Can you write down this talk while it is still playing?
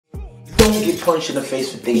don't get punched in the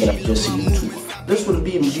face for thinking I'm just a YouTuber. That's what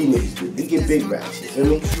the BMG niggas do. They get big racks, you feel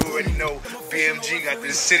me? You already know BMG got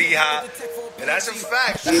this city hot, and that's a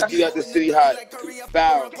fact. BMG got the city hot.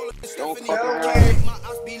 Foul. Don't fuck around.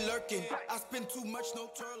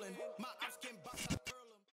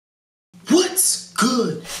 What's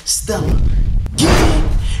good, Stella? Yeah.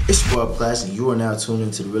 It's your boy Class, and you are now tuned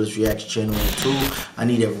into the Realest Reaction channel on YouTube. I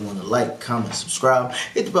need everyone to like, comment, subscribe,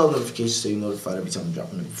 hit the bell notification so you're notified every time I'm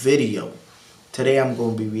dropping a video. Today I'm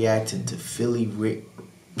going to be reacting to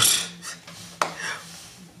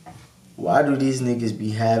Why do these niggas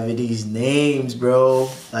be having these names, bro?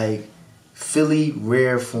 Like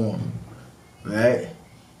PhillyRarePhorm, right?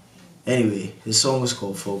 Anyway, this song is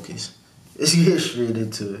called Focus. Let's get straight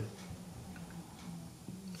into it.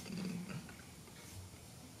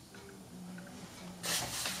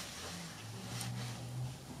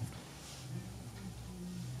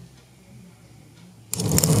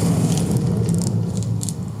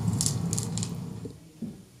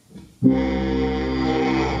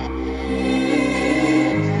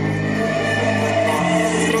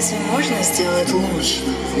 Разве можно сделать лучше?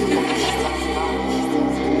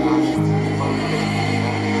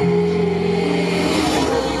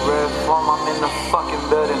 PhillyRarePhorm, I'm in the fucking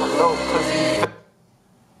building. Hello, pussy.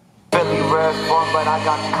 PhillyRarePhorm, but I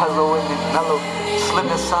got color with me mellow. Slim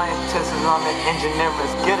and scientists and I'm an engineer.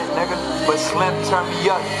 Get it, nigga. But Slim turn me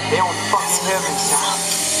up. They don't fucking hear me.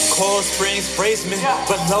 Cold Springs brace me,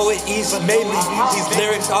 but Lower East made me. These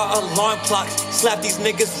lyrics are alarm clocks. Slap these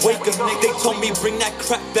niggas, wake up. They told me bring that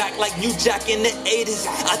crack back like New Jack in the 80s.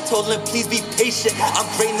 I told them please be patient. I'm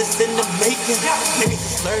greatness in the making. Niggas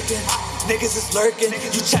is lurking. Niggas is lurking.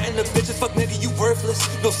 You chatting to bitches, fuck nigga, you worthless.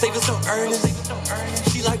 No savings, no earnings.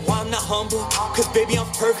 She like why I'm not humble, cause baby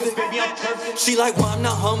I'm perfect. She like why I'm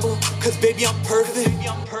not humble, cause baby I'm perfect.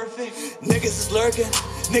 Niggas is lurking.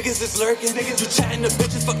 Niggas is lurking. You chatting to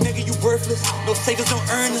bitches, fuck nigga, you worthless. No savings, no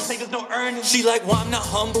earnings. She like why I'm not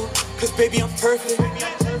humble, cause baby I'm perfect.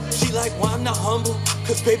 She like why I'm not humble,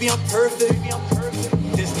 cause baby I'm perfect.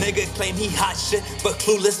 This nigga claim he hot shit, but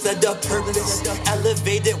clueless of the purpose.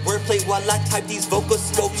 Elevated wordplay while I type these vocal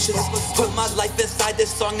sculptures. Put my life inside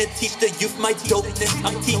this song to teach the youth my dopeness.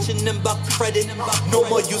 I'm teaching them about credit. No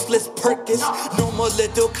more useless purpose. No more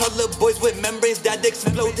little colored boys with membranes that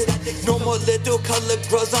exploded. No more little colored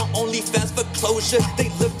girls on OnlyFans for closure.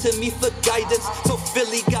 They look to me for guidance, so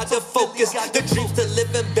Philly got to focus. The dreams to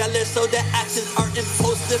live in Bel Air, so their actions are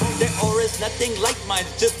impulsive. Their aura's nothing like mine,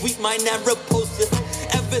 just weak mind and repulsive.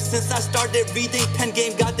 Ever since I started reading, pen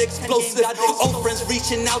game got explosive. Old friends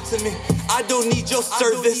reaching out to me, I don't need your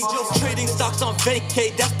service. Trading stocks on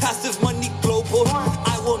vacay, that's passive money global.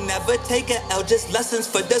 I will never take an L, just lessons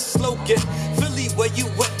for the slogan. Philly, where you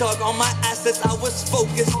wet dog, on my assets I was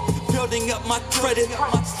focused. Building up my credit,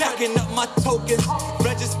 stacking up my tokens.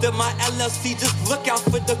 Register my LLC, just look out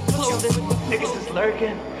for the clothing. Niggas is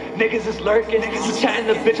lurking. Niggas is lurking. You chatting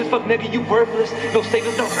to bitches, fuck nigga, you worthless. No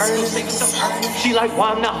savings, no earnings. She like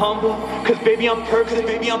why I'm not humble, cause baby I'm perfect.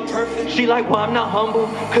 She like why I'm not humble,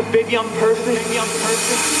 cause baby I'm perfect.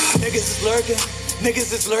 Niggas is lurking.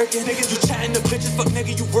 Niggas is lurking. You chatting to bitches, fuck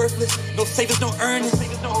nigga, you worthless. No savings, no earnings.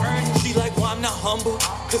 She like why I'm not humble,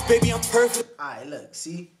 cause baby I'm perfect. Alright, look,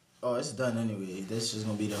 see? Oh, it's done anyway. This is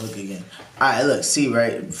gonna be the hook again. Alright, look, see,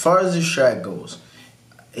 right? As far as this track goes,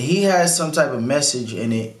 he has some type of message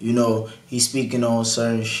in it, you know. He's speaking on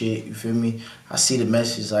certain shit, you feel me? I see the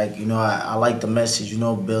message, like, you know, I like the message, you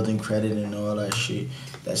know, building credit and all that shit.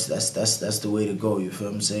 That's the way to go, you feel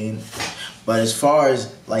what I'm saying? But as far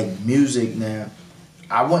as like music now,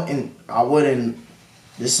 I wouldn't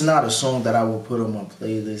this is not a song that I would put on my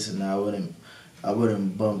playlist, and I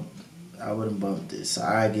wouldn't bump this.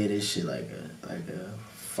 I give this shit like a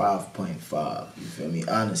 5.5, you feel me?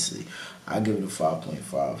 Honestly, I give it a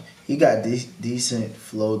 5.5. He got decent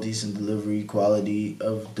flow, decent delivery, quality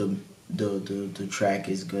of the track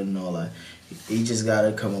is good and all that. He just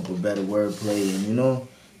gotta come up with better wordplay and, you know,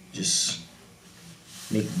 just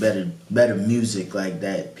make better music like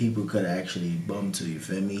that people could actually bump to, you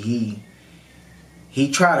feel me?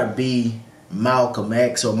 He try to be Malcolm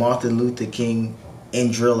X or Martin Luther King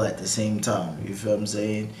and drill at the same time, you feel what I'm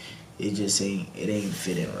saying? It just ain't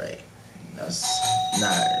fitting right. That's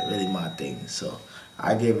not really my thing. So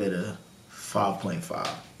I give it a 5.5.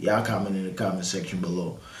 Y'all comment in the comment section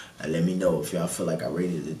below and let me know if y'all feel like I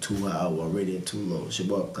rated it too high or rated it too low. It's your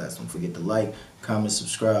boy Class. Don't forget to like, comment,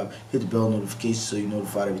 subscribe, hit the bell notification so you're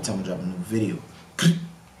notified every time I drop a new video.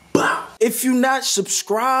 If you not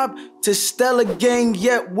subscribed to Stella Gang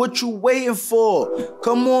yet, what you waiting for?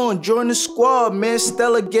 Come on, join the squad, man.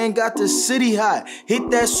 Stella Gang got the city hot.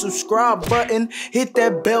 Hit that subscribe button, hit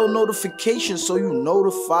that bell notification so you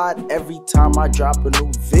notified every time I drop a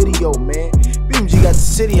new video, man. BMG got the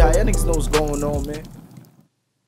city hot. Y'all niggas know what's going on, man.